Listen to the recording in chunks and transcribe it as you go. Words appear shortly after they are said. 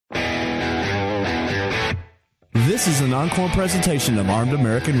This is an encore presentation of Armed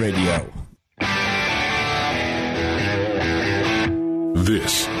American Radio.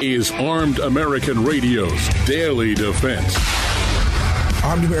 This is Armed American Radio's Daily Defense.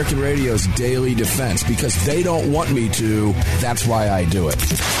 Armed American Radio's Daily Defense, because they don't want me to, that's why I do it.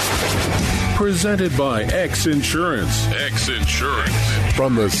 Presented by X Insurance. X Insurance.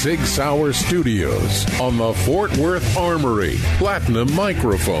 From the Sig Sauer Studios on the Fort Worth Armory Platinum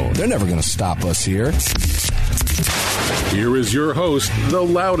Microphone. They're never going to stop us here. Here is your host, the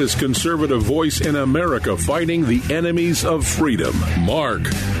loudest conservative voice in America fighting the enemies of freedom, Mark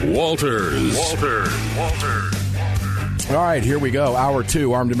Walters. All right, here we go. Hour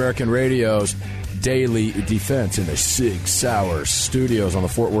 2, Armed American Radio's Daily Defense in the Sig Sauer Studios on the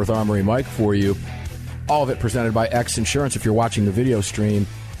Fort Worth Armory mic for you. All of it presented by X Insurance. If you're watching the video stream,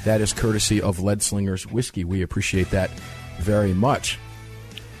 that is courtesy of Lead Slingers Whiskey. We appreciate that very much.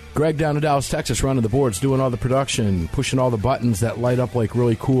 Greg down in Dallas, Texas, running the boards, doing all the production, pushing all the buttons that light up like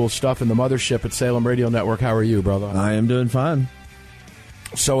really cool stuff in the mothership at Salem Radio Network. How are you, brother? I am doing fine.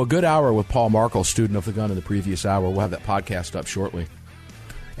 So a good hour with Paul Markel, student of the gun, in the previous hour. We'll have that podcast up shortly.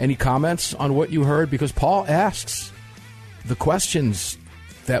 Any comments on what you heard? Because Paul asks the questions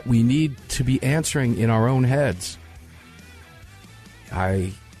that we need to be answering in our own heads.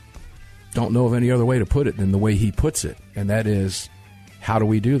 I don't know of any other way to put it than the way he puts it, and that is, how do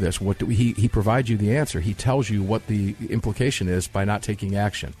we do this? What do we, he provides you the answer. He tells you what the implication is by not taking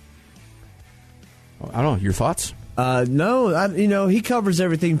action. I don't know. Your thoughts? No, he covers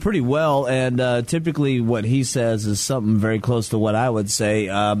everything pretty well, and typically what he says is something very close to what I would say.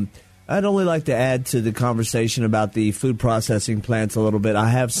 I'd only like to add to the conversation about the food processing plants a little bit. I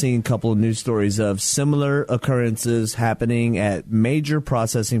have seen a couple of news stories of similar occurrences happening at major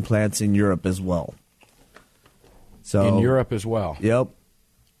processing plants in Europe as well. So in Europe as well. Yep.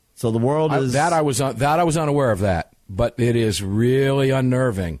 So the world is I was unaware of that, but it is really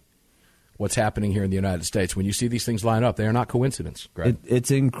unnerving what's happening here in the United States. When you see these things line up, they are not coincidence, Greg.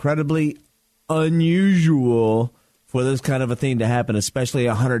 It's incredibly unusual for this kind of a thing to happen, especially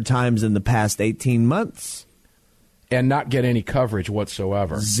 100 times in the past 18 months. And not get any coverage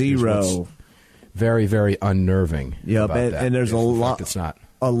whatsoever. Zero. Very, very unnerving. Yep, and there's a lot. It's not.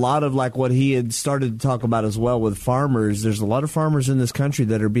 A lot of like what he had started to talk about as well with farmers. There's a lot of farmers in this country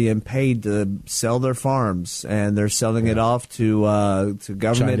that are being paid to sell their farms, and they're selling it off to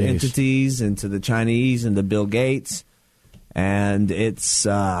government entities and to the Chinese and to Bill Gates. And it's,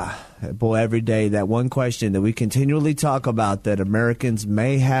 every day that one question that we continually talk about that Americans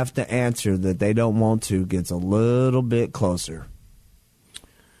may have to answer that they don't want to gets a little bit closer.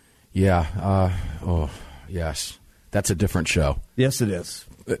 Yeah. Yes. That's a different show. Yes, it is.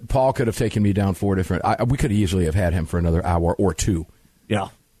 Paul could have taken me down 4 different. We could easily have had him for another hour or 2. Yeah.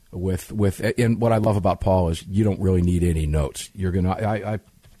 And what I love about Paul is you don't really need any notes. You're gonna.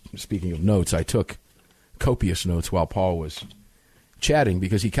 Speaking of notes, I took copious notes while Paul was chatting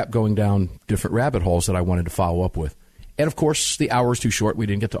because he kept going down different rabbit holes that I wanted to follow up with. And of course, the hour was too short. We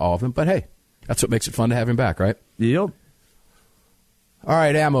didn't get to all of them. But hey, that's what makes it fun to have him back, right? Yep. All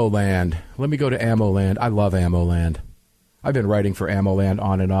right, Ammo Land. Let me go to Ammo Land. I love Ammo Land. I've been writing for Ammo Land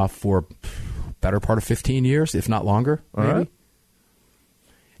on and off for better part of 15 years, if not longer. All maybe. right.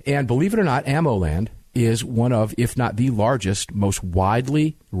 And believe it or not, Ammo Land is one of, if not the largest, most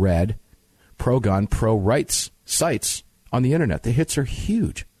widely read pro-gun, pro-rights sites on the Internet. The hits are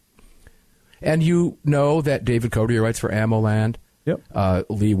huge. And you know that David Cotier writes for Ammo Land. Yep.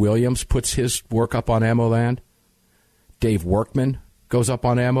 Lee Williams puts his work up on Ammo Land. Dave Workman goes up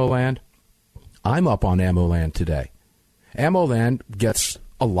on Ammo Land. I'm up on Ammo Land today. Ammo Land gets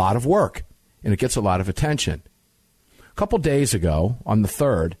a lot of work, and it gets a lot of attention. A couple days ago, on the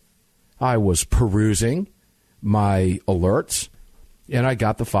 3rd, I was perusing my alerts, and I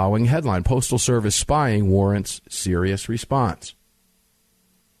got the following headline: Postal Service spying warrants serious response.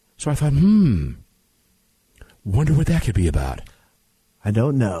 So I thought, wonder what that could be about. I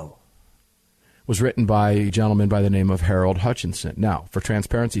don't know. It was written by a gentleman by the name of Harold Hutchinson. Now, for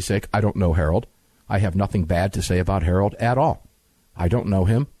transparency's sake, I don't know Harold. I have nothing bad to say about Harold at all. I don't know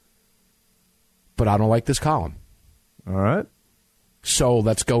him, but I don't like this column. All right. So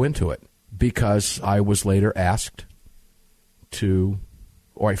let's go into it, because I was later asked to,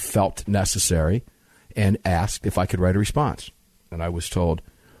 or I felt necessary, and asked if I could write a response. And I was told,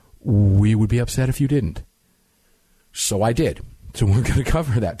 we would be upset if you didn't. So I did. So we're going to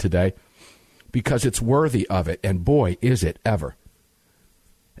cover that today, because it's worthy of it, and boy, is it ever.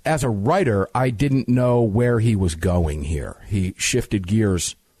 As a writer, I didn't know where he was going here. He shifted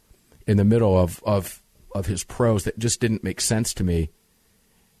gears in the middle of his prose that just didn't make sense to me.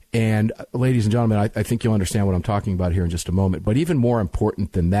 And ladies and gentlemen, I think you'll understand what I'm talking about here in just a moment. But even more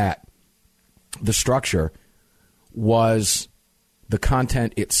important than that, the structure was the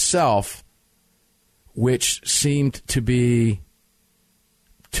content itself, which seemed to be,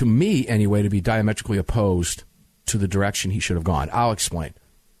 to me anyway, to be diametrically opposed to the direction he should have gone. I'll explain.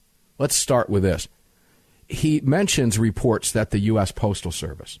 Let's start with this. He mentions reports that the U.S. Postal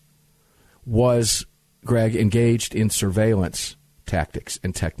Service was, Greg, engaged in surveillance tactics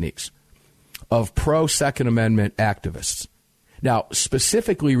and techniques of pro-Second Amendment activists. Now,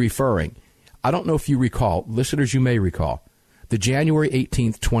 specifically referring, I don't know if you recall, listeners, you may recall, the January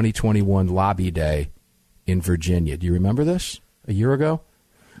 18th, 2021 lobby day in Virginia. Do you remember this a year ago?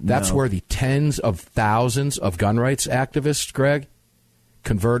 That's where the tens of thousands of gun rights activists, Greg,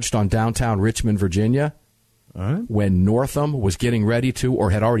 converged on downtown Richmond, Virginia, when Northam was getting ready to, or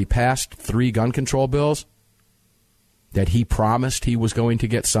had already passed 3 gun control bills that he promised he was going to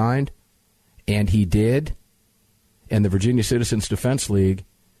get signed, and he did. And the Virginia Citizens Defense League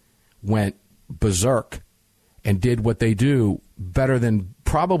went berserk and did what they do better than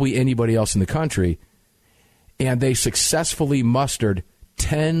probably anybody else in the country, and they successfully mustered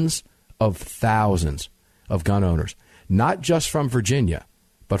tens of thousands of gun owners, not just from Virginia,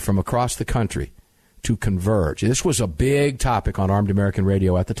 but from across the country, to converge. This was a big topic on Armed American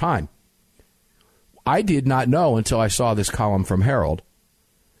Radio at the time. I did not know until I saw this column from Herald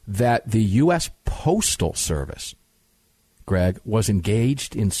that the U.S. Postal Service, Greg, was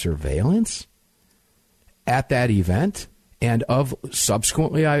engaged in surveillance at that event, and of,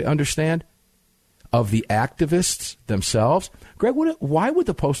 subsequently, I understand, of the activists themselves. Greg, why would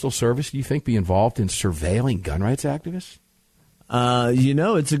the Postal Service, do you think, be involved in surveilling gun rights activists?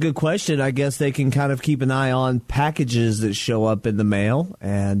 It's a good question. I guess they can kind of keep an eye on packages that show up in the mail,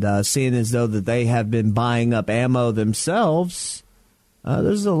 and seeing as though that they have been buying up ammo themselves,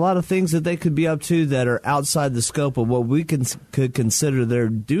 there's a lot of things that they could be up to that are outside the scope of what we could consider their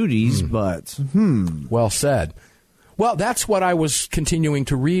duties, but, Well said. Well, that's what I was continuing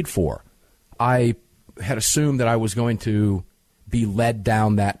to read for. I had assumed that I was going to be led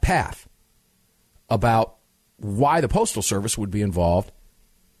down that path about why the Postal Service would be involved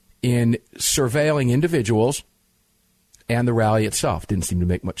in surveilling individuals and the rally itself. Didn't seem to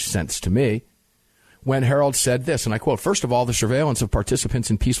make much sense to me when Herald said this, and I quote, "First of all, the surveillance of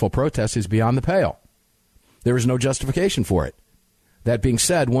participants in peaceful protests is beyond the pale. There is no justification for it. That being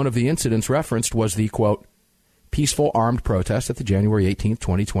said, one of the incidents referenced was the, quote, peaceful armed protest at the January 18th,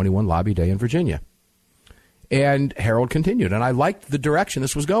 2021 lobby day in Virginia." And Herald continued, and I liked the direction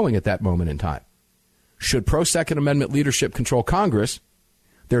this was going at that moment in time. Should pro-Second Amendment leadership control Congress,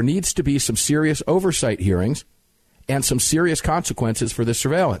 there needs to be some serious oversight hearings and some serious consequences for this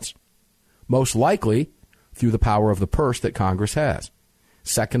surveillance, most likely through the power of the purse that Congress has.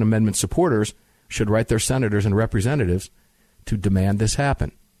 Second Amendment supporters should write their senators and representatives to demand this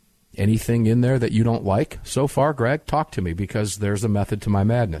happen. Anything in there that you don't like so far, Greg? Talk to me, because there's a method to my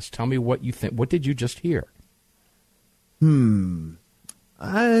madness. Tell me what you think. What did you just hear?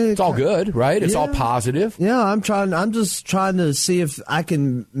 It's all good, right? It's all positive. Yeah, I'm just trying to see if I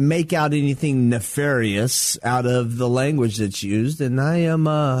can make out anything nefarious out of the language that's used, and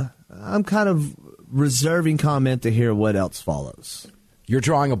I'm kind of reserving comment to hear what else follows. You're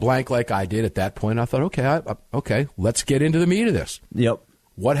drawing a blank like I did at that point. I thought, okay, let's get into the meat of this. Yep.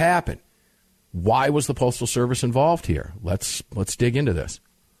 What happened? Why was the Postal Service involved here? Let's dig into this.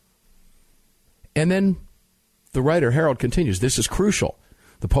 And then the writer, Herald, continues, this is crucial.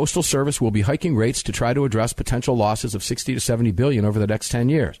 The Postal Service will be hiking rates to try to address potential losses of $60 to $70 billion over the next 10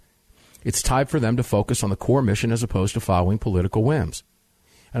 years. It's time for them to focus on the core mission as opposed to following political whims.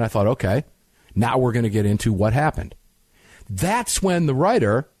 And I thought, okay, now we're going to get into what happened. That's when the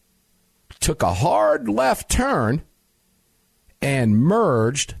writer took a hard left turn and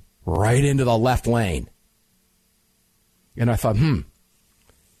merged right into the left lane. And I thought,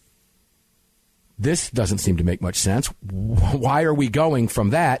 this doesn't seem to make much sense. Why are we going from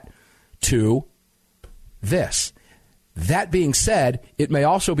that to this? That being said, it may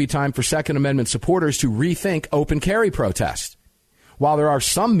also be time for Second Amendment supporters to rethink open carry protests. While there are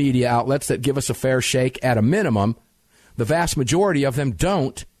some media outlets that give us a fair shake at a minimum, the vast majority of them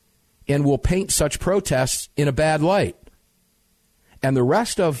don't and will paint such protests in a bad light. And the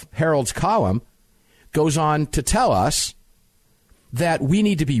rest of Herald's column goes on to tell us that we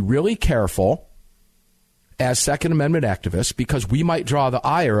need to be really careful as Second Amendment activists because we might draw the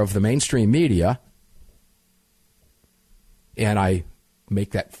ire of the mainstream media. And I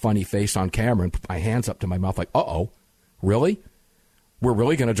make that funny face on camera and put my hands up to my mouth like, uh-oh, really? We're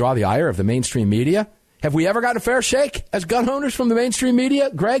really going to draw the ire of the mainstream media? Have we ever gotten a fair shake as gun owners from the mainstream media?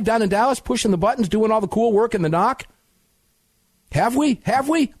 Greg, down in Dallas, pushing the buttons, doing all the cool work in the knock? Have we? Have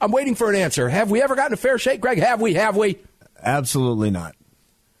we? I'm waiting for an answer. Have we ever gotten a fair shake, Greg? Have we? Have we? Absolutely not.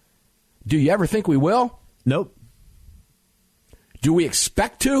 Do you ever think we will? Nope. Do we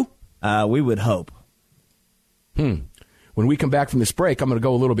expect to? We would hope. When we come back from this break, I'm going to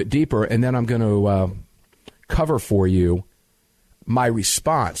go a little bit deeper, and then I'm going to cover for you my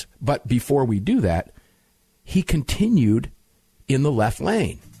response. But before we do that, he continued in the left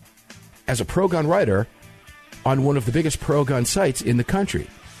lane as a pro-gun writer on one of the biggest pro-gun sites in the country.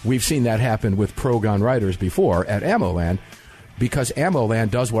 We've seen that happen with pro-gun writers before at AmmoLand, because AmmoLand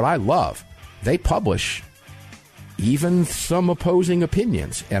does what I love. They publish even some opposing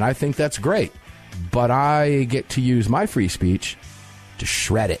opinions, and I think that's great. But I get to use my free speech to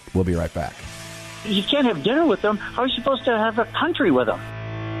shred it. We'll be right back. You can't have dinner with them. How are you supposed to have a country with them?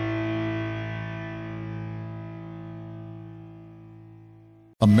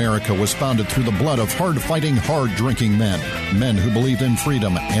 America was founded through the blood of hard-fighting, hard-drinking men. Men who believed in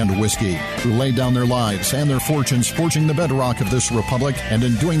freedom and whiskey, who laid down their lives and their fortunes forging the bedrock of this republic, and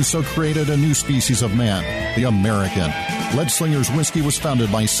in doing so created a new species of man, the American. Leadslinger's Whiskey was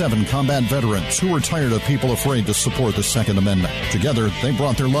founded by 7 combat veterans who were tired of people afraid to support the Second Amendment. Together, they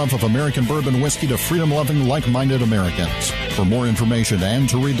brought their love of American bourbon whiskey to freedom-loving, like-minded Americans. For more information and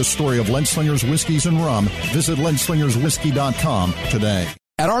to read the story of Leadslinger's Whiskeys and Rum, visit leadslingerswhiskey.com today.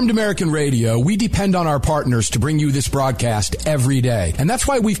 At Armed American Radio, we depend on our partners to bring you this broadcast every day. And that's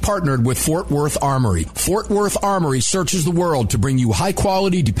why we've partnered with Fort Worth Armory. Fort Worth Armory searches the world to bring you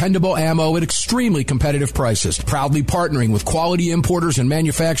high-quality, dependable ammo at extremely competitive prices. Proudly partnering with quality importers and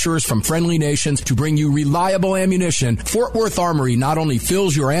manufacturers from friendly nations to bring you reliable ammunition, Fort Worth Armory not only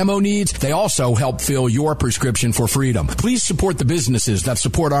fills your ammo needs, they also help fill your prescription for freedom. Please support the businesses that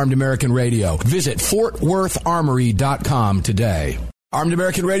support Armed American Radio. Visit FortWorthArmory.com today. Armed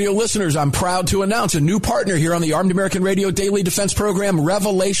American Radio listeners, I'm proud to announce a new partner here on the Armed American Radio Daily Defense Program,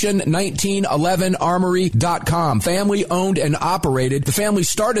 Revelation1911Armory.com. Family owned and operated. The family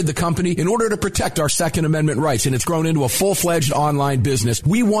started the company in order to protect our Second Amendment rights, and it's grown into a full-fledged online business.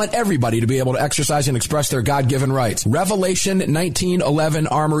 We want everybody to be able to exercise and express their God-given rights.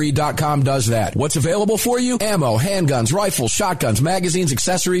 Revelation1911Armory.com does that. What's available for you? Ammo, handguns, rifles, shotguns, magazines,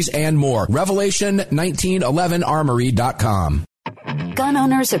 accessories, and more. Revelation1911Armory.com. Gun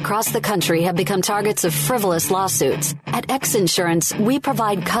owners across the country have become targets of frivolous lawsuits. At X Insurance, we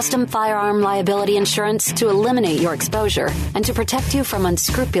provide custom firearm liability insurance to eliminate your exposure and to protect you from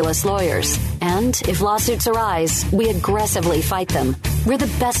unscrupulous lawyers. And if lawsuits arise, we aggressively fight them. We're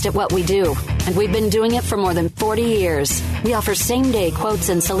the best at what we do, and we've been doing it for more than 40 years. We offer same-day quotes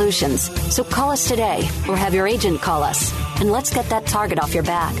and solutions. So call us today or have your agent call us, and let's get that target off your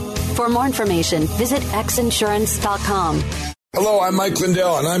back. For more information, visit xinsurance.com. Hello, I'm Mike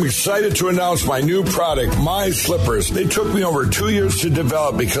Lindell, and I'm excited to announce my new product, My Slippers. They took me over 2 years to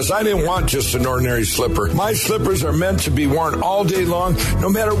develop because I didn't want just an ordinary slipper. My slippers are meant to be worn all day long, no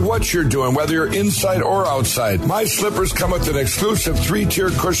matter what you're doing, whether you're inside or outside. My slippers come with an exclusive 3-tier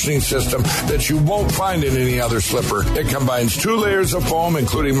cushioning system that you won't find in any other slipper. It combines 2 layers of foam,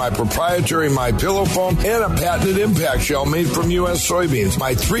 including my proprietary My Pillow foam and a patented impact gel made from U.S. soybeans.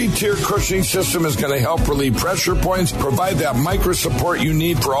 My 3-tier cushioning system is going to help relieve pressure points, provide that micro support you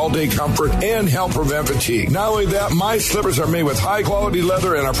need for all-day comfort, and help prevent fatigue. Not only that, my slippers are made with high-quality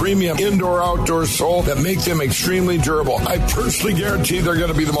leather and a premium indoor-outdoor sole that make them extremely durable. I personally guarantee they're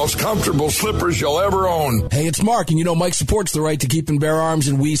going to be the most comfortable slippers you'll ever own. Hey, it's Mark, and you know Mike supports the right to keep and bear arms,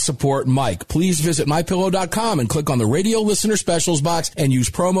 and we support Mike. Please visit MyPillow.com and click on the radio listener specials box and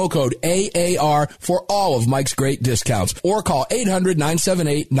use promo code AAR for all of Mike's great discounts. Or call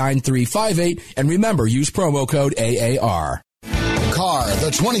 800-978-9358, and remember, use promo code AAR. Car,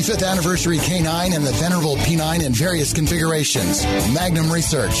 the 25th anniversary K9 and the venerable P9 in various configurations. Magnum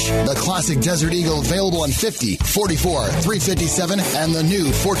Research, the classic Desert Eagle available in 50, 44, 357, and the new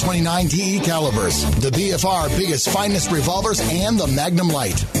 429 DE calibers. The BFR biggest, finest revolvers, and the Magnum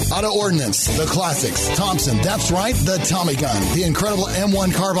Light. Auto Ordnance, the classics. Thompson, that's right, the Tommy gun, the incredible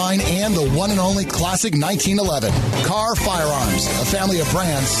M1 carbine, and the one and only classic 1911. Car Firearms, a family of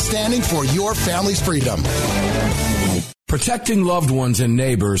brands standing for your family's freedom. Protecting loved ones and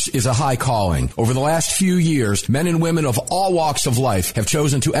neighbors is a high calling. Over the last few years, men and women of all walks of life have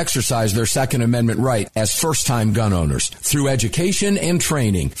chosen to exercise their Second Amendment right as first-time gun owners. Through education and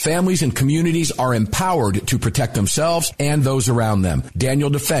training, families and communities are empowered to protect themselves and those around them. Daniel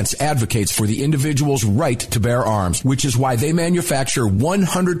Defense advocates for the individual's right to bear arms, which is why they manufacture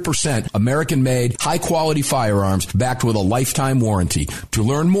 100% American-made, high-quality firearms backed with a lifetime warranty. To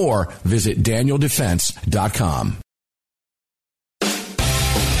learn more, visit DanielDefense.com.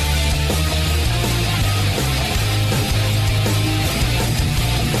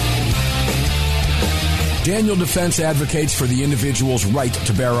 Daniel Defense advocates for the individual's right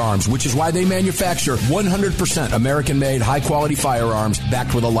to bear arms, which is why they manufacture 100% American-made, high-quality firearms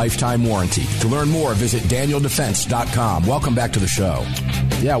backed with a lifetime warranty. To learn more, visit DanielDefense.com. Welcome back to the show.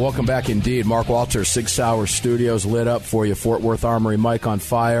 Yeah, welcome back indeed. Mark Walter, Sig Sauer Studios lit up for you. Fort Worth Armory, Mike on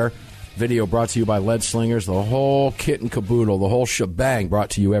fire. Video brought to you by Lead Slingers. The whole kit and caboodle, the whole shebang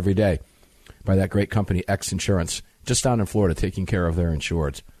brought to you every day by that great company, X Insurance, just down in Florida, taking care of their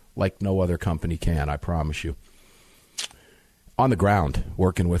insureds like no other company can, I promise you. On the ground,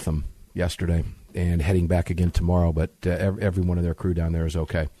 working with them yesterday and heading back again tomorrow, but every one of their crew down there is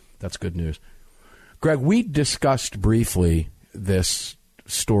okay. That's good news. Greg, we discussed briefly this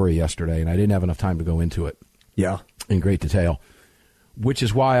story yesterday, and I didn't have enough time to go into it in great detail, which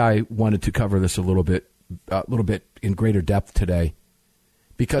is why I wanted to cover this a little bit in greater depth today,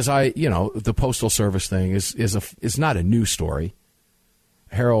 because the Postal Service thing is not a new story.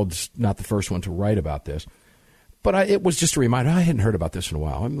 Harold's not the first one to write about this. But it was just a reminder. I hadn't heard about this in a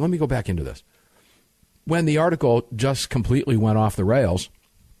while. Let me go back into this. When the article just completely went off the rails,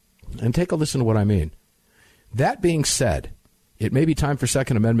 and take a listen to what I mean. That being said, it may be time for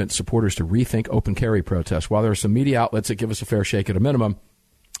Second Amendment supporters to rethink open carry protests. While there are some media outlets that give us a fair shake at a minimum,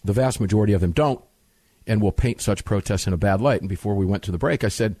 the vast majority of them don't and will paint such protests in a bad light. And before we went to the break, I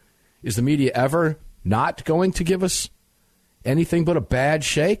said, is the media ever not going to give us anything but a bad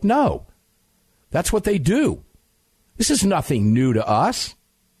shake? No. That's what they do. This is nothing new to us.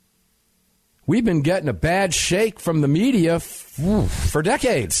 We've been getting a bad shake from the media for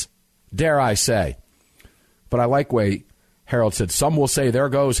decades, dare I say. But I like the way Harold said, some will say, there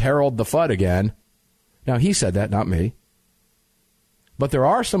goes Harold the Fudd again. Now, he said that, not me. But there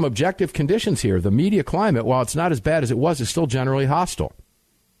are some objective conditions here. The media climate, while it's not as bad as it was, is still generally hostile.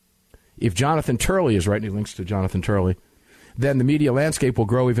 If Jonathan Turley is right, and he links to Jonathan Turley, then the media landscape will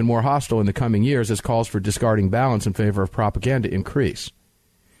grow even more hostile in the coming years as calls for discarding balance in favor of propaganda increase.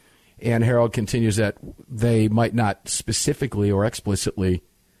 And Harold continues that they might not specifically or explicitly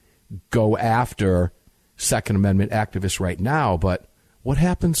go after Second Amendment activists right now, but what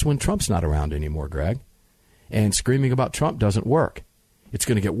happens when Trump's not around anymore, Greg? And screaming about Trump doesn't work. It's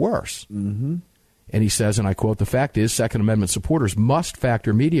going to get worse. Mm-hmm. And he says, and I quote, the fact is Second Amendment supporters must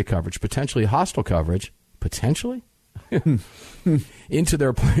factor media coverage, potentially hostile coverage, potentially? into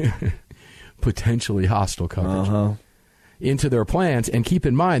their potentially hostile coverage into their plans, and keep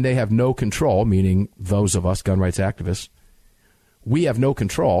in mind they have no control, meaning those of us gun rights activists, we have no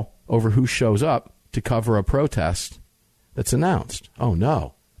control over who shows up to cover a protest that's announced. Oh,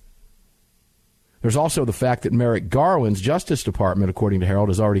 no. There's also the fact that Merrick Garland's Justice Department, according to Harold,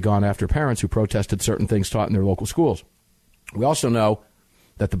 has already gone after parents who protested certain things taught in their local schools. We also know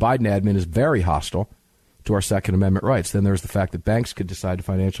that the Biden admin is very hostile to our Second Amendment rights. Then there's the fact that banks could decide to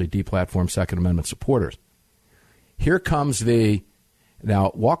financially deplatform Second Amendment supporters. Here comes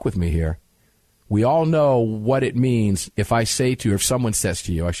now walk with me here. We all know what it means if I say to you, or if someone says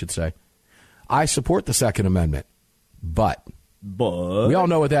to you, I should say, I support the Second Amendment, but we all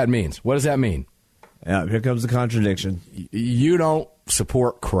know what that means. What does that mean? Yeah, here comes the contradiction. You don't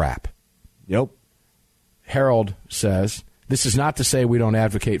support crap. Yep. Harold says, this is not to say we don't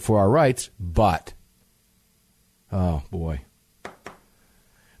advocate for our rights, but... Oh, boy.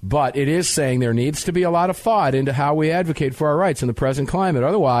 But it is saying there needs to be a lot of thought into how we advocate for our rights in the present climate.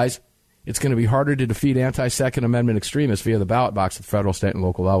 Otherwise, it's going to be harder to defeat anti-Second Amendment extremists via the ballot box at the federal, state, and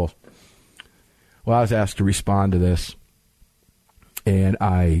local levels. Well, I was asked to respond to this, and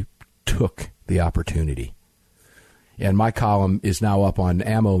I took the opportunity. And my column is now up on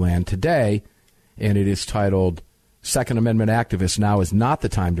AmmoLand today, and it is titled, Second Amendment Activists, Now is Not the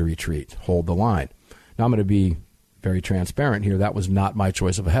Time to Retreat. Hold the line. Now, I'm going to be very transparent here. That was not my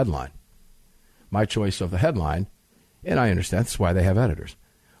choice of a headline. My choice of the headline, and I understand that's why they have editors,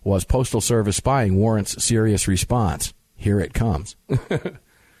 was Postal Service spying warrants serious response. Here it comes.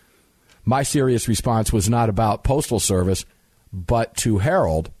 My serious response was not about Postal Service, but to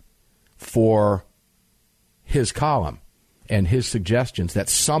Harold for his column and his suggestions that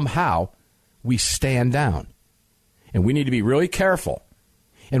somehow we stand down. And we need to be really careful.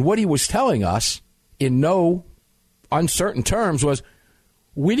 And what he was telling us in no uncertain terms was,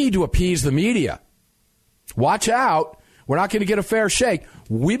 we need to appease the media. Watch out. We're not going to get a fair shake.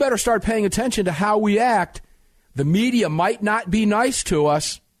 We better start paying attention to how we act. The media might not be nice to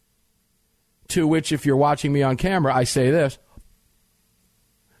us. To which, if you're watching me on camera, I say this.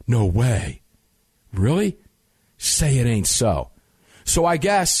 No way. Really? Say it ain't so. So I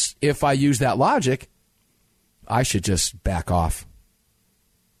guess if I use that logic, I should just back off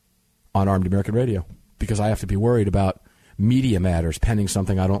on Armed American Radio, because I have to be worried about Media Matters penning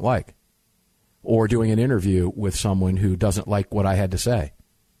something I don't like, or doing an interview with someone who doesn't like what I had to say,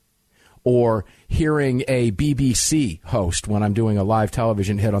 or hearing a BBC host when I'm doing a live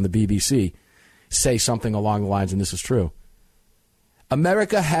television hit on the BBC say something along the lines, and this is true,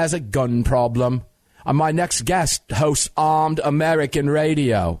 America has a gun problem. My next guest hosts Armed American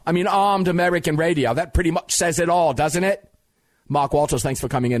Radio. That pretty much says it all, doesn't it? Mark Walters, thanks for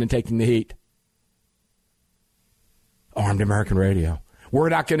coming in and taking the heat. Armed American Radio. We're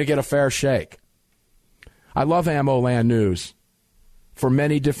not going to get a fair shake. I love Ammo Land News for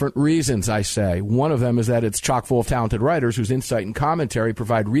many different reasons, I say. One of them is that it's chock full of talented writers whose insight and commentary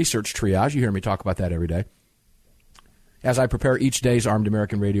provide research triage. You hear me talk about that every day as I prepare each day's Armed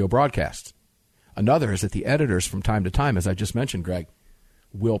American Radio broadcasts. Another is that the editors from time to time, as I just mentioned, Greg,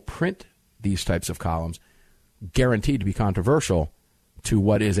 will print these types of columns guaranteed to be controversial to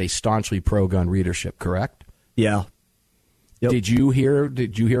what is a staunchly pro-gun readership, correct? Yeah. Yep. Did you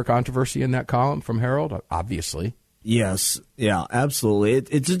hear controversy in that column from Herald? Obviously. Yes. Yeah,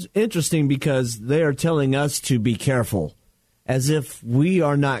 absolutely. It's interesting because they are telling us to be careful, as if we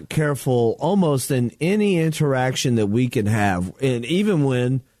are not careful almost in any interaction that we can have, and even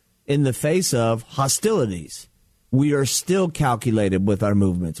when in the face of hostilities. We are still calculated with our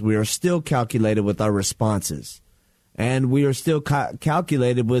movements. We are still calculated with our responses. And we are still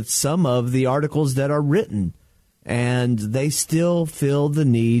calculated with some of the articles that are written. And they still feel the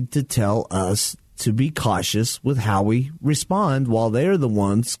need to tell us to be cautious with how we respond, while they're the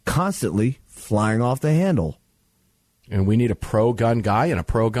ones constantly flying off the handle. And we need a pro-gun guy in a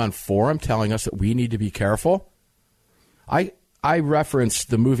pro-gun forum telling us that we need to be careful. I referenced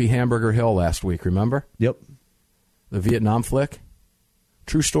the movie Hamburger Hill last week, remember? Yep. The Vietnam flick.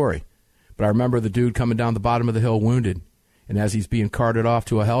 True story. But I remember the dude coming down the bottom of the hill wounded, and as he's being carted off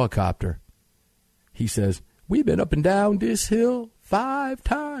to a helicopter, he says, "We've been up and down this hill 5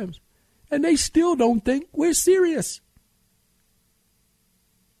 times, and they still don't think we're serious."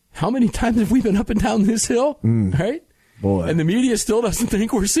 How many times have we been up and down this hill? Right? Boy. And the media still doesn't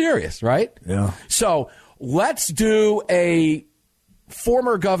think we're serious, right? Yeah. So let's do a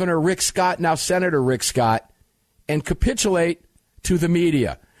former Governor Rick Scott, now Senator Rick Scott, and capitulate to the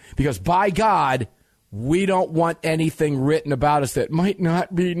media. Because, by God, we don't want anything written about us that might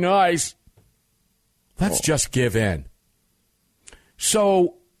not be nice. Let's just give in.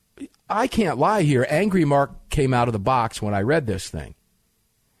 So, I can't lie here. Angry Mark came out of the box when I read this thing.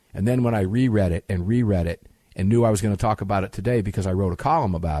 And then when I reread it and knew I was going to talk about it today because I wrote a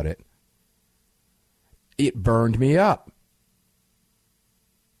column about it, it burned me up.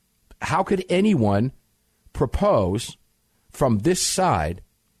 How could anyone propose from this side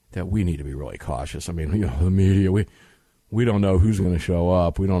that we need to be really cautious? I mean, the media, we don't know who's going to show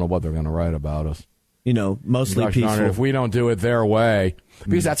up. We don't know what they're going to write about us. Mostly peaceful. If we don't do it their way,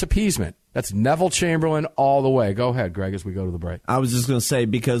 because that's appeasement. That's Neville Chamberlain all the way. Go ahead, Greg, as we go to the break. I was just going to say,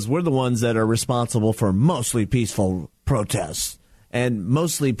 because we're the ones that are responsible for mostly peaceful protests and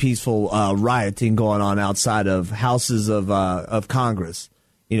mostly peaceful rioting going on outside of houses of Congress.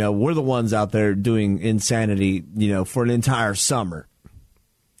 We're the ones out there doing insanity, for an entire summer.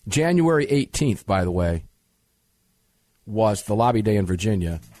 January 18th, by the way, was the lobby day in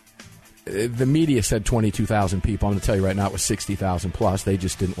Virginia. The media said 22,000 people. I'm going to tell you right now it was 60,000 plus. They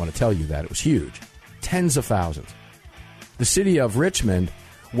just didn't want to tell you that. It was huge. Tens of thousands. The city of Richmond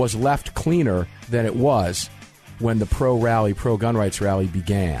was left cleaner than it was when the pro-gun rights rally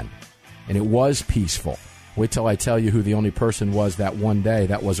began. And it was peaceful. Wait till I tell you who the only person was that one day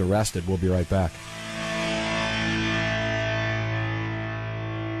that was arrested. We'll be right back.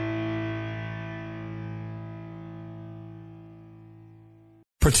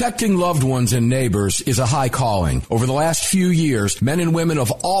 Protecting loved ones and neighbors is a high calling. Over the last few years, men and women of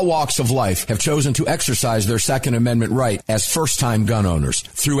all walks of life have chosen to exercise their Second Amendment right as first-time gun owners.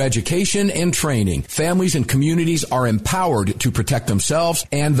 Through education and training, families and communities are empowered to protect themselves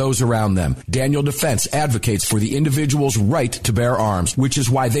and those around them. Daniel Defense advocates for the individual's right to bear arms, which is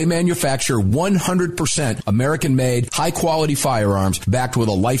why they manufacture 100% American-made, high-quality firearms backed with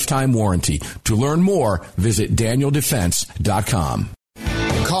a lifetime warranty. To learn more, visit DanielDefense.com.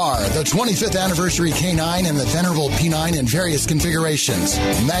 Car, the 25th anniversary K9 and the venerable P9 in various configurations.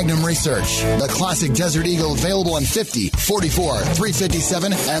 Magnum Research, the classic Desert Eagle available in 50, 44,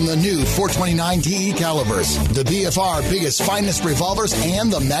 357, and the new 429 DE calibers. The BFR biggest, finest revolvers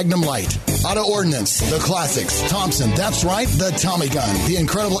and the Magnum Light. Auto Ordnance, the classics. Thompson, that's right, the Tommy gun, the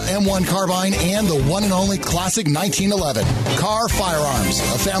incredible M1 carbine, and the one and only classic 1911. Car Firearms,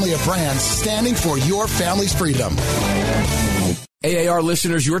 a family of brands standing for your family's freedom. AAR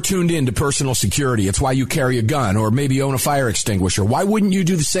listeners, you're tuned in to personal security. It's why you carry a gun or maybe own a fire extinguisher. Why wouldn't you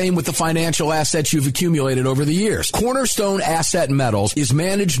do the same with the financial assets you've accumulated over the years? Cornerstone Asset Metals is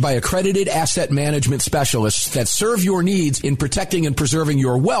managed by accredited asset management specialists that serve your needs in protecting and preserving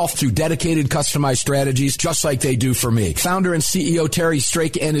your wealth through dedicated customized strategies just like they do for me. Founder and CEO Terry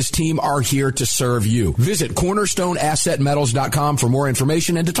Strake and his team are here to serve you. Visit cornerstoneassetmetals.com for more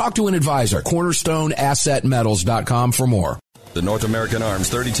information and to talk to an advisor. cornerstoneassetmetals.com for more. The North American Arms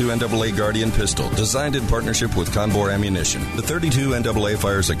 32 NAA Guardian pistol, designed in partnership with Conbor Ammunition. The 32 NAA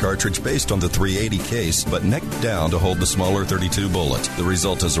fires a cartridge based on the 380 case, but neck down to hold the smaller 32 bullet. The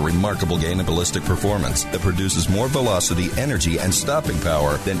result is a remarkable gain in ballistic performance that produces more velocity, energy, and stopping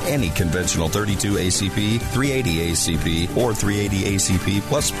power than any conventional 32 ACP, 380 ACP, or 380 ACP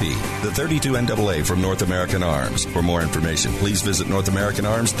plus P. The 32 NAA from North American Arms. For more information, please visit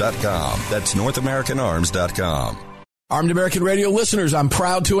NorthAmericanArms.com. That's NorthAmericanArms.com. Armed American Radio listeners, I'm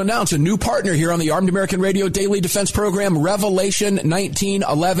proud to announce a new partner here on the Armed American Radio Daily Defense Program,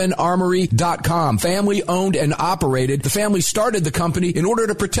 Revelation1911Armory.com. Family owned and operated. The family started the company in order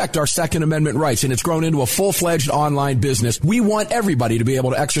to protect our Second Amendment rights, and it's grown into a full-fledged online business. We want everybody to be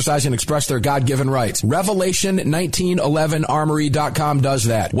able to exercise and express their God-given rights. Revelation1911Armory.com does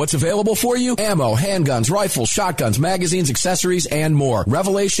that. What's available for you? Ammo, handguns, rifles, shotguns, magazines, accessories, and more.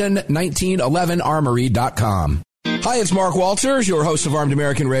 Revelation1911Armory.com. Hi, it's Mark Walters, your host of Armed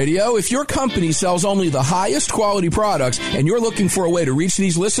American Radio. If your company sells only the highest quality products and you're looking for a way to reach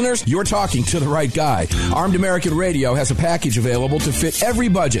these listeners, you're talking to the right guy. Armed American Radio has a package available to fit every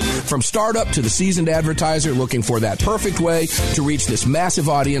budget, from startup to the seasoned advertiser looking for that perfect way to reach this massive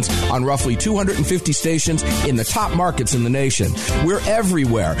audience on roughly 250 stations in the top markets in the nation. We're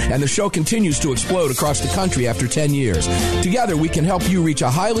everywhere, and the show continues to explode across the country after 10 years. Together, we can help you reach a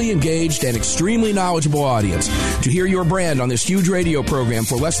highly engaged and extremely knowledgeable audience. To hear your brand on this huge radio program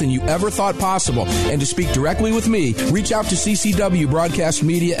for less than you ever thought possible and to speak directly with me, reach out to CCW Broadcast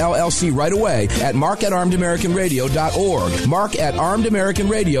Media LLC right away at mark@armedamericanradio.org.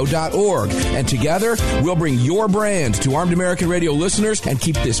 mark@armedamericanradio.org. And together, we'll bring your brand to Armed American Radio listeners and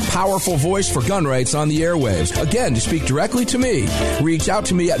keep this powerful voice for gun rights on the airwaves. Again, to speak directly to me, reach out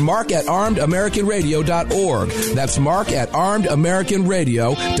to me at mark@armedamericanradio.org. That's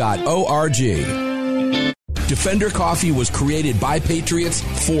mark@armedamericanradio.org. Defender Coffee was created by Patriots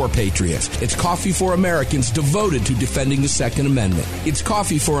for Patriots. It's coffee for Americans devoted to defending the Second Amendment. It's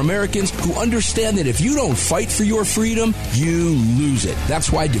coffee for Americans who understand that if you don't fight for your freedom, you lose it.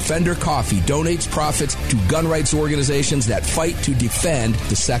 That's why Defender Coffee donates profits to gun rights organizations that fight to defend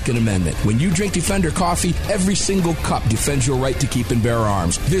the Second Amendment. When you drink Defender Coffee, every single cup defends your right to keep and bear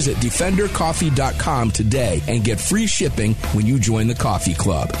arms. Visit DefenderCoffee.com today and get free shipping when you join the coffee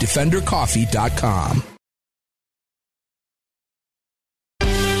club. DefenderCoffee.com.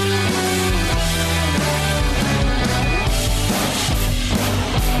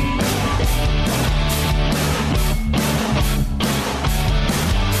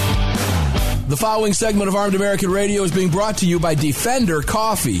 The following segment of Armed American Radio is being brought to you by Defender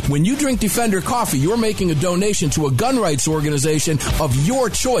Coffee. When you drink Defender Coffee, you're making a donation to a gun rights organization of your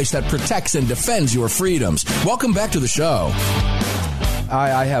choice that protects and defends your freedoms. Welcome back to the show.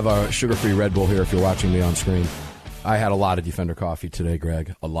 I have a sugar-free Red Bull here if you're watching me on screen. I had a lot of Defender Coffee today,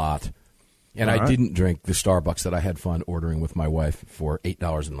 Greg, a lot. And I didn't drink the Starbucks that I had fun ordering with my wife for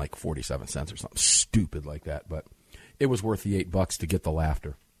 $8.47 or something stupid like that. But it was worth the $8 to get the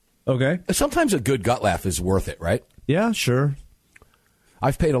laughter. Okay. Sometimes a good gut laugh is worth it, right? Yeah, sure.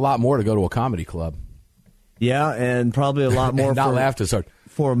 I've paid a lot more to go to a comedy club. Yeah, and probably a lot more not laughed as hard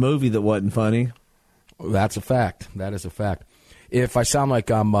for a movie that wasn't funny. That's a fact. That is a fact. If I sound like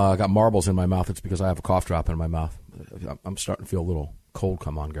I'm got marbles in my mouth, it's because I have a cough drop in my mouth. I'm starting to feel a Cold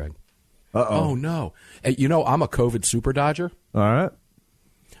come on, Greg. Uh-oh. Oh, no. Hey, you know, I'm a COVID super dodger. All right.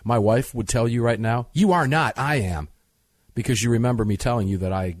 My wife would tell you right now, you are not, I am. Because you remember me telling you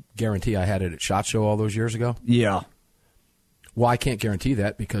that I guarantee I had it at SHOT Show all those years ago? Yeah. Well, I can't guarantee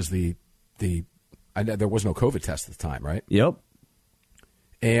that because there was no COVID test at the time, right? Yep.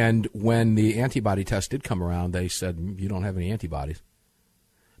 And when the antibody test did come around, they said, you don't have any antibodies.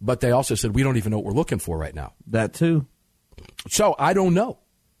 But they also said, we don't even know what we're looking for right now. That too. So I don't know.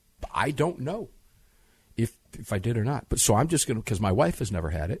 I don't know if I did or not. But so I'm just going to, because my wife has never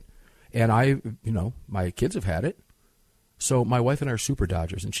had it. And my kids have had it. So my wife and I are super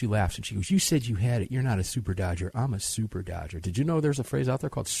dodgers. And she laughs and she goes, you said you had it. You're not a super dodger. I'm a super dodger. Did you know there's a phrase out there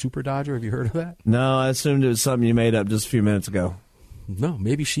called super dodger? Have you heard of that? No, I assumed it was something you made up just a few minutes ago. No,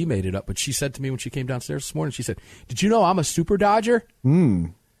 maybe she made it up. But she said to me when she came downstairs this morning, she said, did you know I'm a super dodger?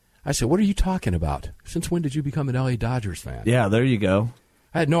 I said, what are you talking about? Since when did you become an L.A. Dodgers fan? Yeah, there you go.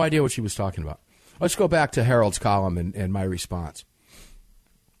 I had no idea what she was talking about. Let's go back to Harold's column and my response.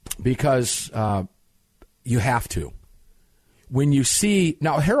 Because you have to. When you see,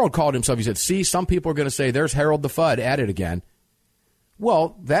 now Harold called himself, he said, see, some people are going to say, there's Harold the Fudd at it again.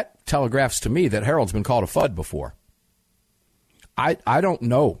 Well, that telegraphs to me that Harold's been called a Fudd before. I don't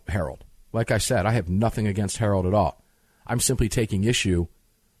know Harold. Like I said, I have nothing against Harold at all. I'm simply taking issue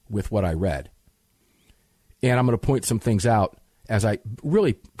with what I read. And I'm going to point some things out as I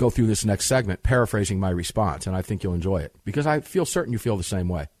really go through this next segment, paraphrasing my response, and I think you'll enjoy it. Because I feel certain you feel the same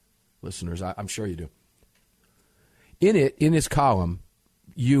way, listeners. I'm sure you do. In his column,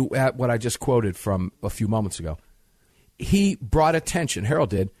 at what I just quoted from a few moments ago, he brought attention, Harold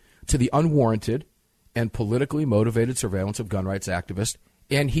did, to the unwarranted and politically motivated surveillance of gun rights activists,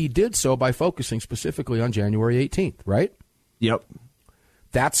 and he did so by focusing specifically on January 18th, right? Yep.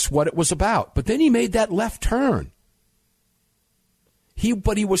 That's what it was about. But then he made that left turn.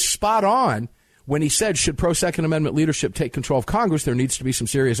 But he was spot on when he said, should pro-Second Amendment leadership take control of Congress, there needs to be some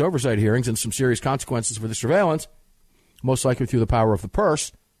serious oversight hearings and some serious consequences for the surveillance, most likely through the power of the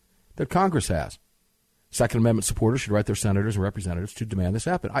purse that Congress has. Second Amendment supporters should write their senators and representatives to demand this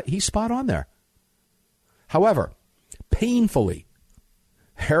happen. He's spot on there. However, painfully,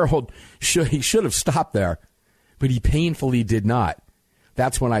 Harold should have stopped there, but he painfully did not.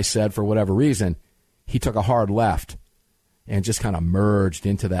 That's when I said, for whatever reason, he took a hard left and just kind of merged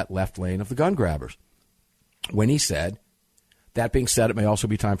into that left lane of the gun grabbers. When he said, that being said, it may also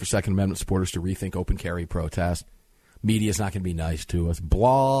be time for Second Amendment supporters to rethink open carry protest. Media's not going to be nice to us.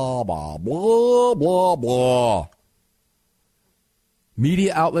 Blah, blah, blah, blah, blah.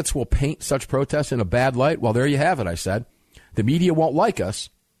 Media outlets will paint such protests in a bad light. Well, there you have it, I said. The media won't like us,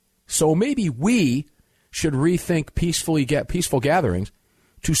 so maybe we should rethink peaceful gatherings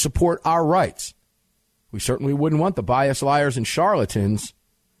to support our rights. We certainly wouldn't want the biased liars and charlatans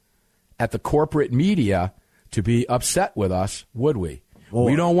at the corporate media to be upset with us, would we? Boy.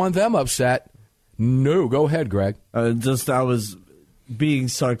 We don't want them upset. No, go ahead, Greg. I was being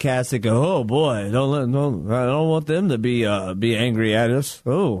sarcastic. Oh boy, I don't want them to be angry at us.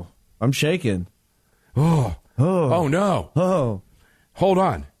 Oh, I'm shaking. Oh no. Oh, hold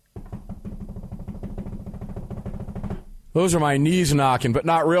on. Those are my knees knocking, but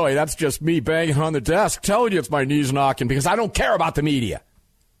not really. That's just me banging on the desk, telling you it's my knees knocking because I don't care about the media.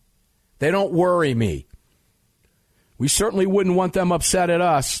 They don't worry me. We certainly wouldn't want them upset at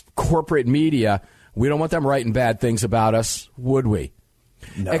us, corporate media. We don't want them writing bad things about us, would we?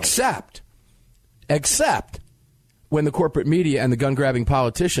 No. Except when the corporate media and the gun-grabbing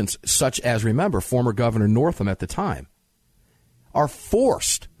politicians, such as, remember, former Governor Northam at the time, are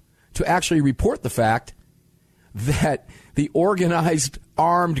forced to actually report the fact that the organized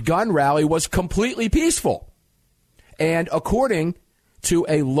armed gun rally was completely peaceful. And according to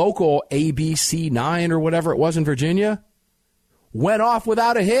a local ABC 9 or whatever it was in Virginia, went off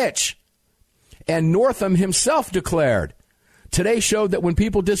without a hitch. And Northam himself declared, today showed that when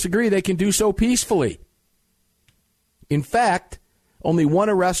people disagree, they can do so peacefully. In fact, only one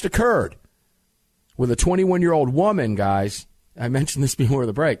arrest occurred with a 21-year-old woman, guys. I mentioned this before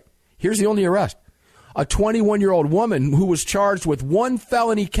the break. Here's the only arrest. A 21-year-old woman who was charged with one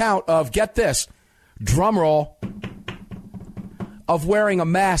felony count of, get this, drum roll, of wearing a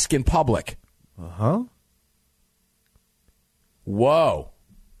mask in public. Uh-huh. Whoa.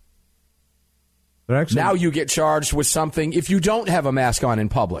 Now you get charged with something if you don't have a mask on in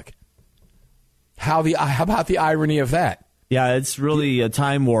public. How about the irony of that? Yeah, it's really a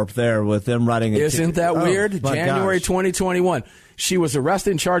time warp there with them writing. Isn't that weird? January 2021. She was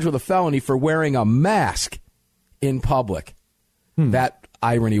arrested and charged with a felony for wearing a mask in public. That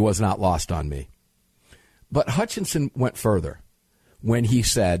irony was not lost on me. But Hutchinson went further. when he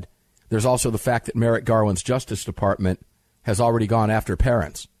said there's also the fact that Merrick Garland's Justice Department has already gone after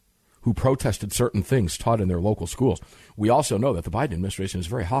parents who protested certain things taught in their local schools. We also know that the Biden administration is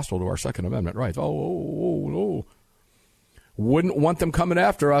very hostile to our Second Amendment rights. Oh. Wouldn't want them coming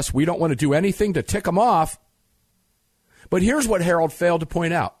after us. We don't want to do anything to tick them off. But here's what Harold failed to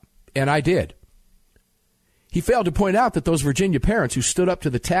point out, and I did. He failed to point out that those Virginia parents who stood up to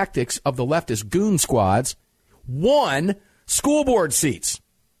the tactics of the leftist goon squads won school board seats,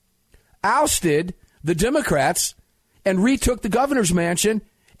 ousted the Democrats, and retook the governor's mansion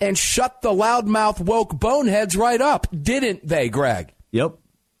and shut the loudmouth woke boneheads right up, didn't they, Greg? Yep.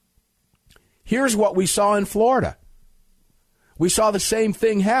 Here's what we saw in Florida. We saw the same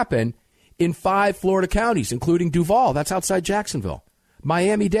thing happen in 5 Florida counties, including Duval, that's outside Jacksonville,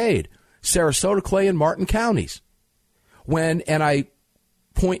 Miami-Dade, Sarasota, Clay, and Martin counties. And I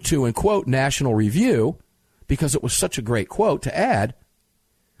point to and quote National Review, because it was such a great quote to add,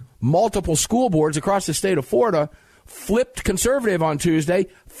 multiple school boards across the state of Florida flipped conservative on Tuesday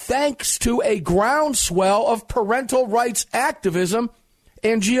thanks to a groundswell of parental rights activism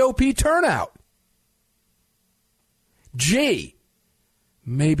and GOP turnout. Gee,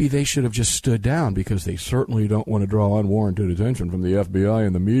 maybe they should have just stood down, because they certainly don't want to draw unwarranted attention from the FBI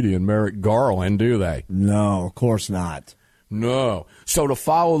and the media and Merrick Garland, do they? No, of course not. No. So to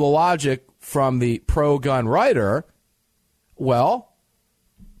follow the logic from the pro-gun writer, well,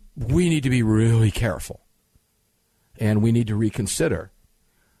 we need to be really careful. And we need to reconsider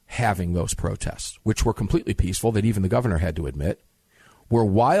having those protests, which were completely peaceful, that even the governor had to admit, were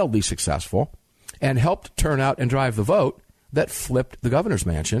wildly successful, and helped turn out and drive the vote that flipped the governor's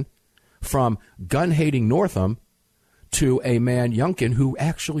mansion from gun-hating Northam to a man, Youngkin, who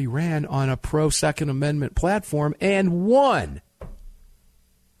actually ran on a pro-Second Amendment platform and won.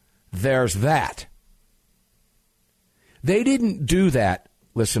 There's that. They didn't do that,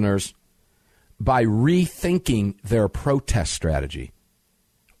 listeners, by rethinking their protest strategy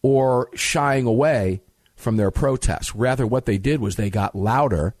or shying away from their protests. Rather, what they did was they got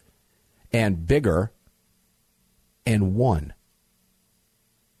louder and bigger and won.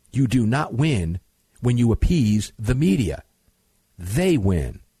 You do not win when you appease the media. They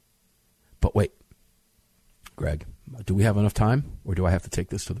win. But wait, Greg, do we have enough time, or do I have to take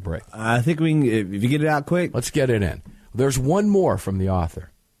this to the break? I think we can, if you get it out quick. Let's get it in. There's one more from the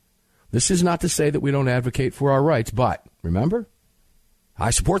author. This is not to say that we don't advocate for our rights, but, remember, I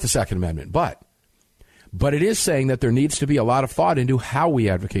support the Second Amendment, but it is saying that there needs to be a lot of thought into how we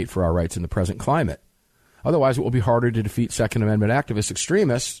advocate for our rights in the present climate. Otherwise, it will be harder to defeat Second Amendment activist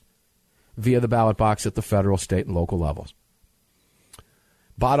extremists via the ballot box at the federal, state, and local levels.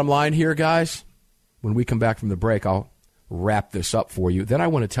 Bottom line here, guys, when we come back from the break, I'll wrap this up for you. Then I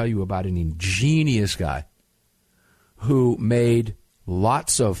want to tell you about an ingenious guy who made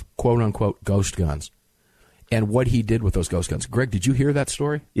lots of quote-unquote ghost guns and what he did with those ghost guns. Greg, did you hear that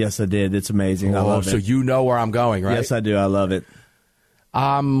story? Yes, I did. It's amazing. I love it. So you know where I'm going, right? Yes, I do. I love it.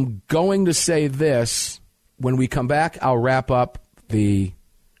 I'm going to say this. When we come back, I'll wrap up the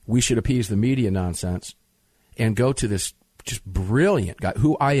we should appease the media nonsense and go to this just brilliant guy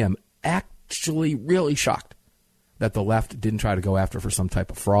who I am actually really shocked that the left didn't try to go after for some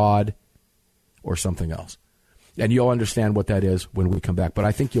type of fraud or something else. And you'll understand what that is when we come back. But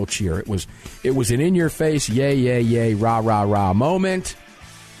I think you'll cheer. It was an in-your-face, yay, yay, yay, rah, rah, rah moment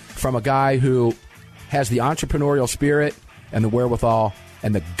from a guy who has the entrepreneurial spirit and the wherewithal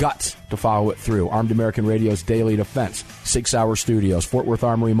and the guts to follow it through. Armed American Radio's Daily Defense, 6 Hour Studios, Fort Worth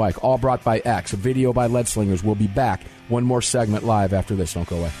Armory Mike, all brought by X, a video by Lead Slingers. We'll be back. One more segment live after this. Don't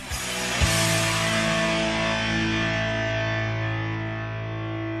go away.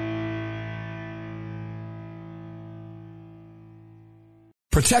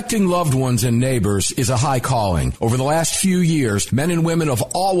 Protecting loved ones and neighbors is a high calling. Over the last few years, men and women of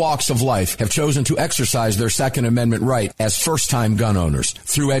all walks of life have chosen to exercise their Second Amendment right as first-time gun owners.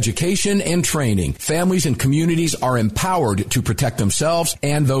 Through education and training, families and communities are empowered to protect themselves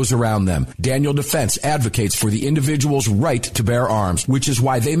and those around them. Daniel Defense advocates for the individual's right to bear arms, which is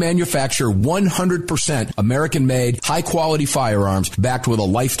why they manufacture 100% American-made, high-quality firearms backed with a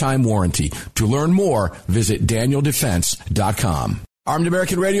lifetime warranty. To learn more, visit DanielDefense.com. Armed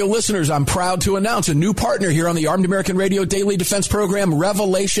American Radio listeners, I'm proud to announce a new partner here on the Armed American Radio Daily Defense Program,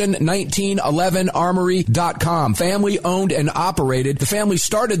 Revelation1911Armory.com. Family owned and operated. The family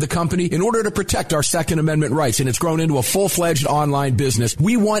started the company in order to protect our Second Amendment rights, and it's grown into a full-fledged online business.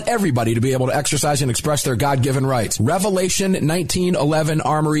 We want everybody to be able to exercise and express their God-given rights.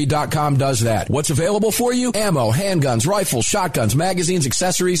 Revelation1911Armory.com does that. What's available for you? Ammo, handguns, rifles, shotguns, magazines,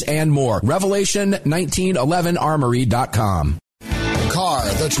 accessories, and more. Revelation1911Armory.com.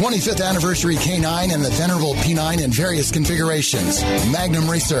 the 25th anniversary K9 and the venerable P9 in various configurations. Magnum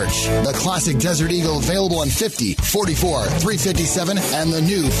Research, the classic Desert Eagle available in 50, 44, 357, and the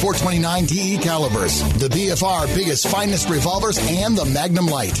new 429 DE calibers. The BFR biggest, finest revolvers, and the Magnum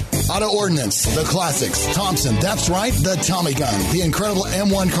Light. Auto Ordnance, the classics. Thompson, that's right, the Tommy gun, the incredible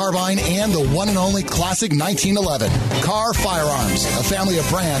M1 carbine, and the one and only classic 1911. Carr Firearms, a family of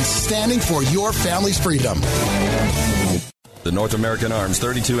brands standing for your family's freedom. The North American Arms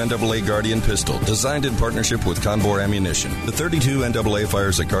 32 NAA Guardian pistol, designed in partnership with Conbor Ammunition. The 32 NAA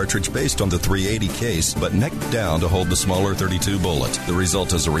fires a cartridge based on the 380 case, but neck down to hold the smaller 32 bullet. The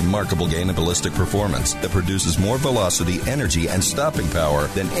result is a remarkable gain in ballistic performance that produces more velocity, energy, and stopping power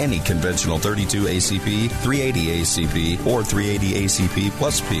than any conventional 32 ACP, 380 ACP, or 380 ACP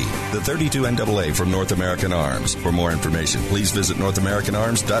plus P. The 32 NAA from North American Arms. For more information, please visit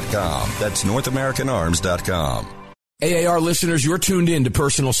NorthAmericanArms.com. That's NorthAmericanArms.com. AAR listeners, you're tuned in to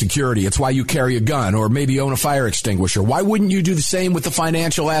personal security. It's why you carry a gun or maybe own a fire extinguisher. Why wouldn't you do the same with the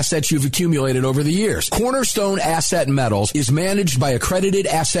financial assets you've accumulated over the years? Cornerstone Asset Metals is managed by accredited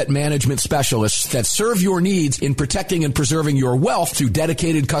asset management specialists that serve your needs in protecting and preserving your wealth through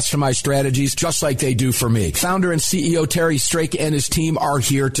dedicated, customized strategies, just like they do for me. Founder and CEO Terry Strake and his team are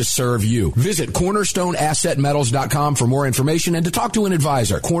here to serve you. Visit cornerstoneassetmetals.com for more information and to talk to an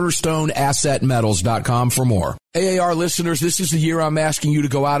advisor. cornerstoneassetmetals.com for more. AAR listeners, this is the year I'm asking you to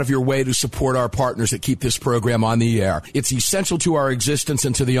go out of your way to support our partners that keep this program on the air. It's essential to our existence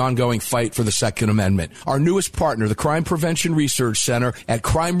and to the ongoing fight for the Second Amendment. Our newest partner, the Crime Prevention Research Center at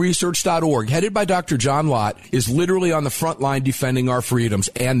crimeresearch.org, headed by Dr. John Lott, is literally on the front line defending our freedoms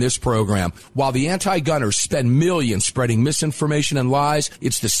and this program. While the anti-gunners spend millions spreading misinformation and lies,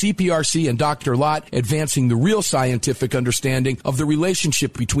 it's the CPRC and Dr. Lott advancing the real scientific understanding of the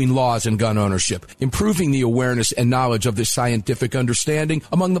relationship between laws and gun ownership, improving the awareness and knowledge of this scientific understanding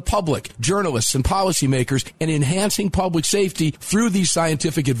among the public, journalists, and policymakers, and enhancing public safety through these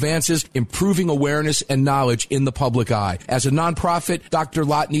scientific advances, improving awareness and knowledge in the public eye. As a nonprofit, Dr.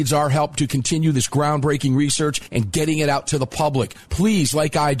 Lott needs our help to continue this groundbreaking research and getting it out to the public. Please,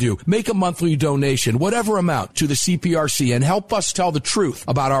 like I do, make a monthly donation, whatever amount, to the CPRC and help us tell the truth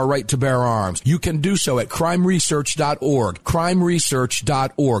about our right to bear arms. You can do so at crimeresearch.org.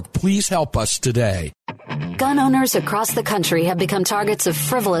 crimeresearch.org. Please help us today. Gun owners across the country have become targets of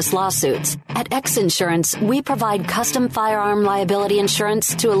frivolous lawsuits. At X Insurance, we provide custom firearm liability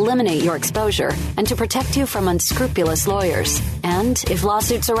insurance to eliminate your exposure and to protect you from unscrupulous lawyers. And if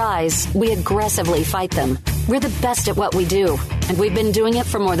lawsuits arise, we aggressively fight them. We're the best at what we do, and we've been doing it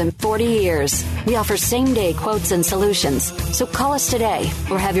for more than 40 years. We offer same-day quotes and solutions. So call us today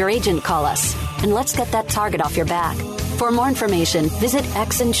or have your agent call us, and let's get that target off your back. For more information, visit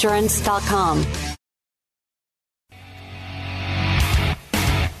xinsurance.com.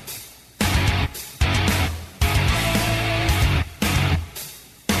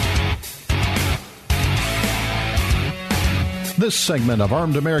 This segment of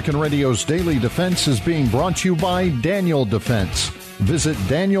Armed American Radio's Daily Defense is being brought to you by Daniel Defense. Visit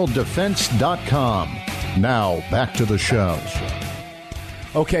DanielDefense.com. Now, back to the show.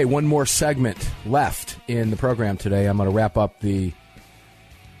 Okay, one more segment left in the program today. I'm going to wrap up the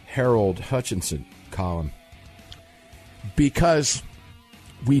Harold Hutchinson column. Because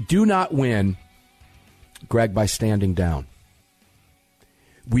we do not win, Greg, by standing down.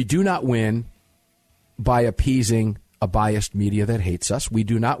 We do not win by appeasing a biased media that hates us. We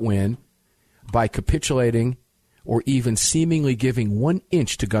do not win by capitulating or even seemingly giving 1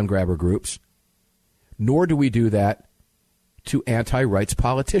 inch to gun grabber groups, nor do we do that to anti-rights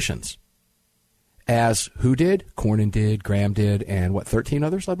politicians, as who did? Cornyn did, Graham did, and 13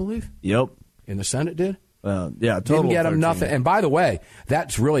 others, I believe? Yep. In the Senate did? Yeah, total. Didn't get them nothing. And by the way,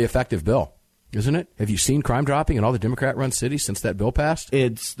 that's really effective bill, isn't it? Have you seen crime dropping in all the Democrat-run cities since that bill passed?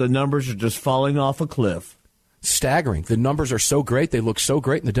 The numbers are just falling off a cliff. Staggering. The numbers are so great. They look so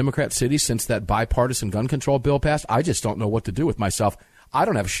great in the Democrat cities since that bipartisan gun control bill passed. I just don't know what to do with myself. I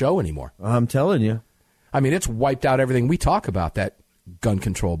don't have a show anymore. I'm telling you. I mean, it's wiped out everything we talk about, that gun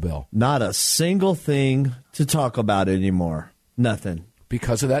control bill. Not a single thing to talk about anymore. Nothing.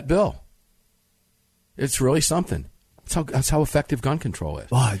 Because of that bill. It's really something. That's how effective gun control is.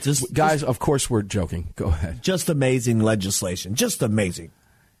 Oh, Guys, of course we're joking. Go ahead. Just amazing legislation. Just amazing.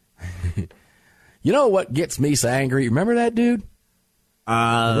 You know what gets me so angry? Remember that dude?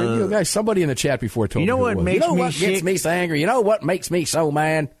 Radio guy. Somebody in the chat before told me. You know what gets me so angry? You know what makes me so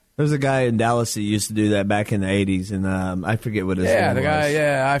mad? There's a guy in Dallas that used to do that back in the 80s, and I forget what his name was. Yeah, the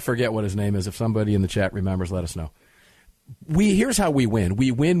guy, I forget what his name is. If somebody in the chat remembers, let us know. Here's how we win.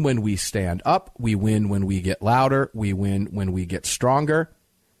 We win when we stand up. We win when we get louder. We win when we get stronger.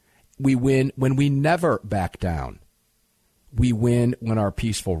 We win when we never back down. We win when our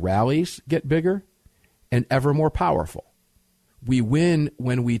peaceful rallies get bigger and ever more powerful. We win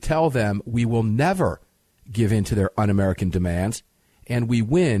when we tell them we will never give in to their un-American demands, and we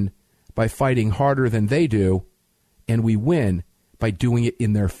win by fighting harder than they do, and we win by doing it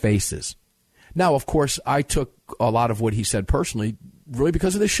in their faces. Now, of course, I took a lot of what he said personally really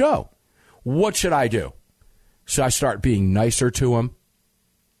because of this show. What should I do? Should I start being nicer to him?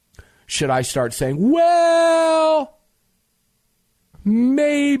 Should I start saying, well,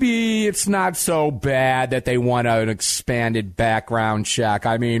 maybe it's not so bad that they want an expanded background check?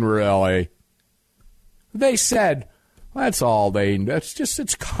 I mean, really. They said,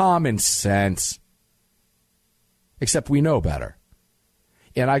 it's common sense. Except we know better.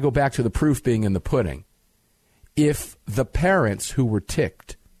 And I go back to the proof being in the pudding. If the parents who were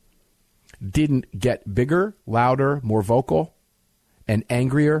ticked didn't get bigger, louder, more vocal, and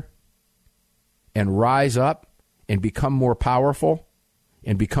angrier, and rise up and become more powerful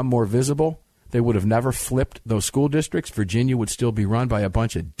and become more visible, they would have never flipped those school districts. Virginia would still be run by a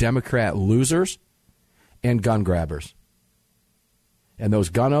bunch of Democrat losers and gun grabbers. And those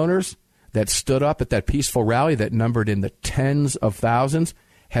gun owners that stood up at that peaceful rally that numbered in the tens of thousands,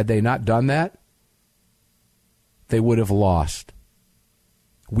 had they not done that, they would have lost.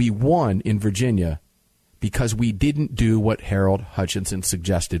 We won in Virginia because we didn't do what Harold Hutchinson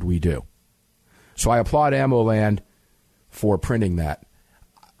suggested we do. So I applaud AmmoLand for printing that.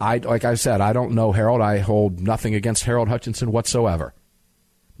 Like I said, I don't know Harold. I hold nothing against Harold Hutchinson whatsoever.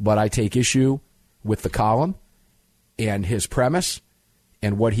 But I take issue with the column and his premise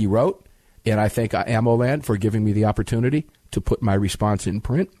and what he wrote. And I thank AmmoLand for giving me the opportunity to put my response in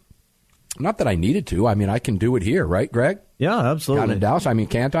print. Not that I needed to. I mean, I can do it here, right, Greg? Yeah, absolutely. Down in Dallas. I mean,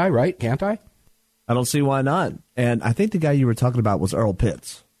 can't I, right? Can't I? I don't see why not. And I think the guy you were talking about was Earl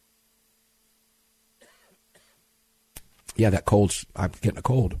Pitts. Yeah, that cold's, I'm getting a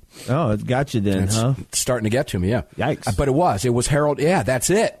cold. Oh, it got you then, huh? It's starting to get to me, yeah. Yikes. But it was Harold. Yeah, that's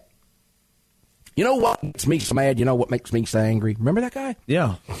it. You know what makes me so mad? You know what makes me so angry? Remember that guy?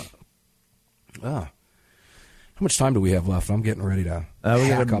 Yeah. How much time do we have left? I'm getting ready to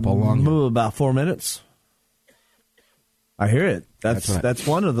hack up along. Move about 4 minutes. I hear it. That's right. That's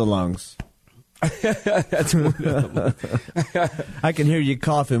one of the lungs. That's one of them. I can hear you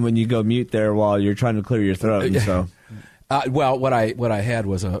coughing when you go mute there while you're trying to clear your throat. And so, well, what I had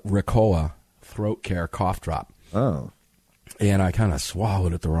was a Ricola throat care cough drop. Oh. And I kind of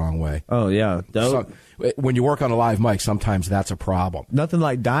swallowed it the wrong way. Oh, yeah. So, when you work on a live mic, sometimes that's a problem. Nothing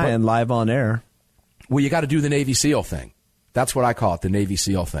like dying live on air. Well, you got to do the Navy SEAL thing. That's what I call it, the Navy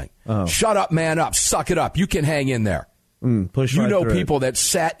SEAL thing. Oh. Shut up, man up, suck it up. You can hang in there. Push you right know through people that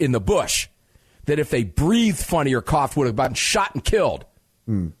sat in the bush that if they breathed funny or coughed would have been shot and killed.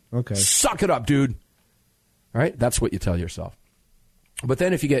 Okay. Suck it up, dude. All right? That's what you tell yourself. But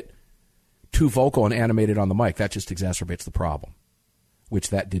then if you get too vocal and animated on the mic, that just exacerbates the problem, which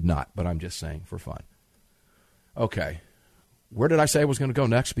that did not. But I'm just saying for fun. Okay. Where did I say I was going to go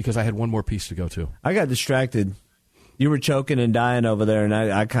next? Because I had one more piece to go to. I got distracted. You were choking and dying over there, and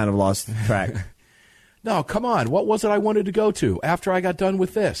I kind of lost track. No, come on. What was it I wanted to go to after I got done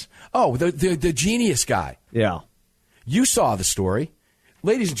with this? Oh, the genius guy. Yeah. You saw the story.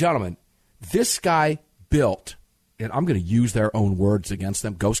 Ladies and gentlemen, this guy built, and I'm going to use their own words against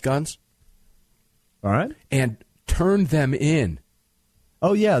them, ghost guns. All right. And turned them in.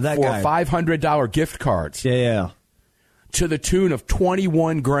 Oh, yeah, that guy. For $500 gift cards. Yeah. To the tune of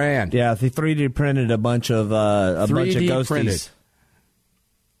 $21,000. Yeah, they 3D printed a bunch of ghosties. Printed.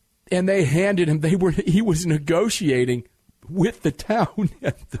 And they handed him. He was negotiating with the town.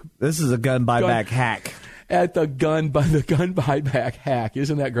 This is a gun buyback hack. At the gun buyback hack.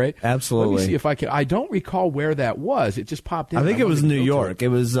 Isn't that great? Absolutely. Let me see if I can. I don't recall where that was. It just popped in. I think it was New York. It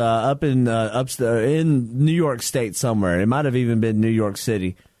was up in New York State somewhere. It might have even been New York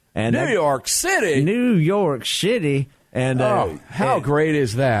City. And New York City. And how great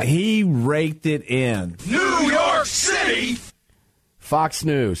is that? He raked it in. New York City. Fox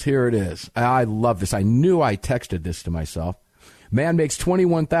News, here it is. I love this. I knew I texted this to myself. Man makes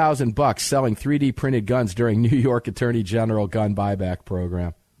 $21,000 selling 3D printed guns during New York Attorney General gun buyback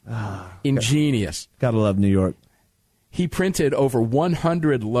program. Ingenious. Gotta love New York. He printed over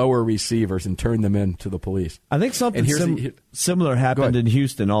 100 lower receivers and turned them in to the police. I think something similar happened in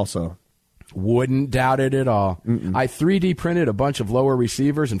Houston also. Wouldn't doubt it at all. I 3D printed a bunch of lower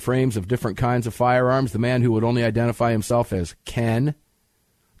receivers and frames of different kinds of firearms. The man who would only identify himself as Ken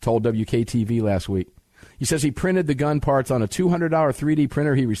told WKTV last week. He says he printed the gun parts on a $200 3D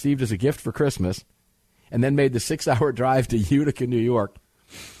printer he received as a gift for Christmas and then made the 6-hour drive to Utica, New York,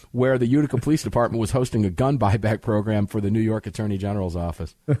 where the Utica Police Department was hosting a gun buyback program for the New York Attorney General's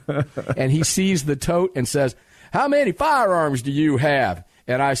office. And he sees the tote and says, "How many firearms do you have?"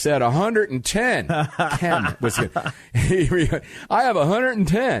 And I said, 110. Kem was good. I have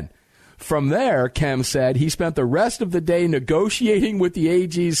 110. From there, Kem said he spent the rest of the day negotiating with the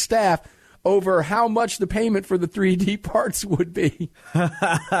AG's staff over how much the payment for the 3D parts would be.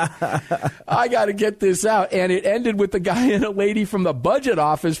 I got to get this out. And it ended with the guy and a lady from the budget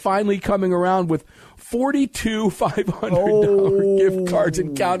office finally coming around with 42 $500 gift cards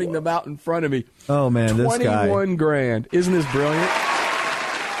and counting them out in front of me. Oh, man, this guy. 21 grand. Isn't this brilliant?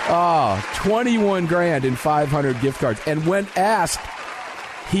 Oh, 21 grand in 500 gift cards. And when asked,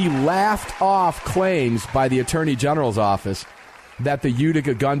 he laughed off claims by the Attorney General's office that the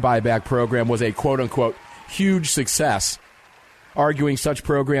Utica gun buyback program was a quote-unquote huge success, arguing such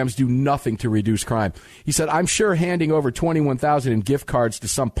programs do nothing to reduce crime. He said, "I'm sure handing over $21,000 in gift cards to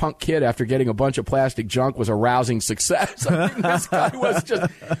some punk kid after getting a bunch of plastic junk was a rousing success." I mean, this guy was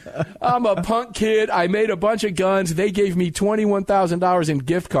just, "I'm a punk kid. I made a bunch of guns. They gave me $21,000 in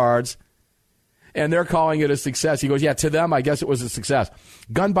gift cards, and they're calling it a success." He goes, "Yeah, to them, I guess it was a success."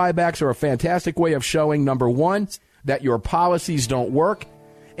 Gun buybacks are a fantastic way of showing, number one, that your policies don't work,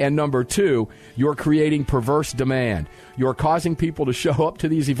 and number two, you're creating perverse demand. You're causing people to show up to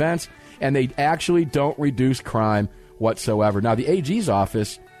these events, and they actually don't reduce crime whatsoever. Now, the AG's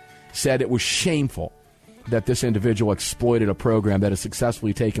office said it was shameful that this individual exploited a program that has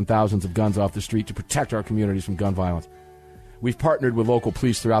successfully taken thousands of guns off the street to protect our communities from gun violence. We've partnered with local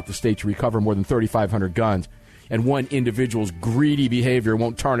police throughout the state to recover more than 3,500 guns, and one individual's greedy behavior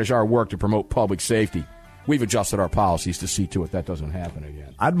won't tarnish our work to promote public safety. We've adjusted our policies to see to it that doesn't happen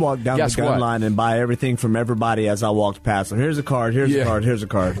again. I'd walk down the gun line and buy everything from everybody as I walked past them. Here's a card, here's a card, here's a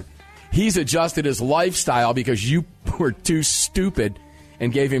card. He's adjusted his lifestyle because you were too stupid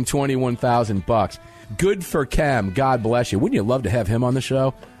and gave him $21,000. Good for Kem. God bless you. Wouldn't you love to have him on the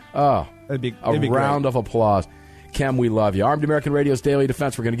show? Oh, it'd be round of applause. Kem, we love you. Armed American Radio's Daily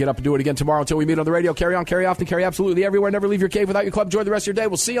Defense. We're going to get up and do it again tomorrow until we meet on the radio. Carry on, carry often, carry absolutely everywhere. Never leave your cave without your club. Enjoy the rest of your day.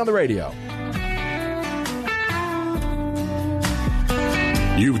 We'll see you on the radio.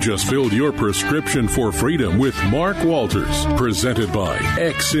 You've just filled your prescription for freedom with Mark Walters, presented by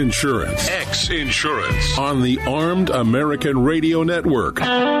X Insurance. X Insurance on the Armed American Radio Network.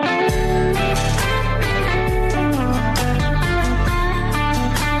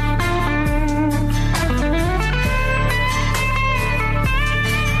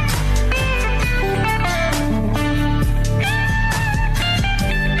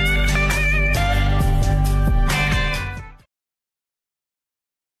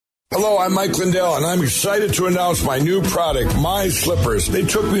 Hello, I'm Mike Lindell, and I'm excited to announce my new product, My Slippers. They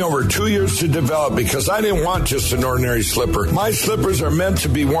took me over 2 years to develop because I didn't want just an ordinary slipper. My slippers are meant to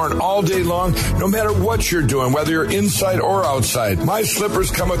be worn all day long, no matter what you're doing, whether you're inside or outside. My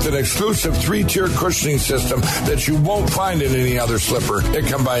slippers come with an exclusive 3-tier cushioning system that you won't find in any other slipper. It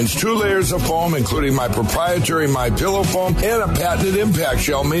combines 2 layers of foam, including my proprietary My Pillow foam and a patented impact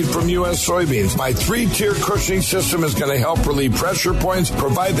shell made from U.S. soybeans. My 3-tier cushioning system is going to help relieve pressure points,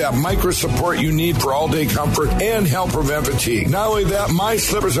 provide that micro support you need for all-day comfort, and help prevent fatigue. Not only that, my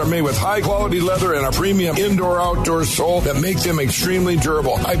slippers are made with high-quality leather and a premium indoor-outdoor sole that make them extremely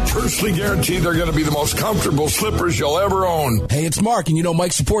durable. I personally guarantee they're going to be the most comfortable slippers you'll ever own. Hey, it's Mark, and you know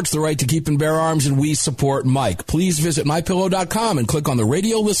Mike supports the right to keep and bear arms, and we support Mike. Please visit MyPillow.com and click on the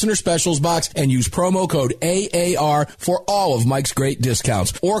radio listener specials box and use promo code AAR for all of Mike's great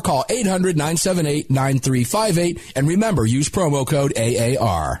discounts. Or call 800-978-9358, and remember, use promo code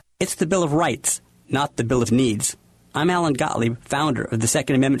AAR. It's the Bill of Rights, not the Bill of Needs. I'm Alan Gottlieb, founder of the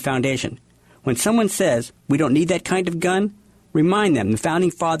Second Amendment Foundation. When someone says we don't need that kind of gun, remind them the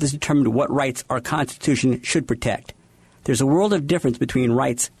Founding Fathers determined what rights our Constitution should protect. There's a world of difference between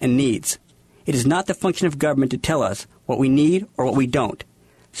rights and needs. It is not the function of government to tell us what we need or what we don't.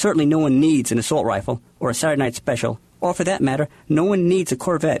 Certainly no one needs an assault rifle or a Saturday night special, or for that matter, no one needs a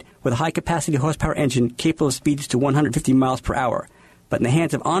Corvette with a high-capacity horsepower engine capable of speeds to 150 miles per hour. But in the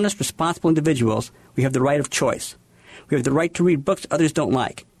hands of honest, responsible individuals, we have the right of choice. We have the right to read books others don't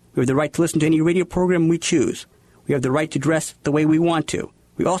like. We have the right to listen to any radio program we choose. We have the right to dress the way we want to.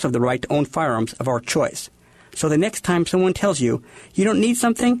 We also have the right to own firearms of our choice. So the next time someone tells you you don't need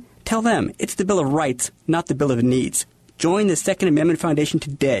something, tell them it's the Bill of Rights, not the Bill of Needs. Join the Second Amendment Foundation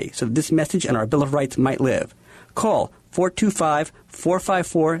today so that this message and our Bill of Rights might live. Call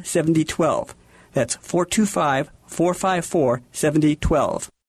 425-454-7012. That's 425-454-7012.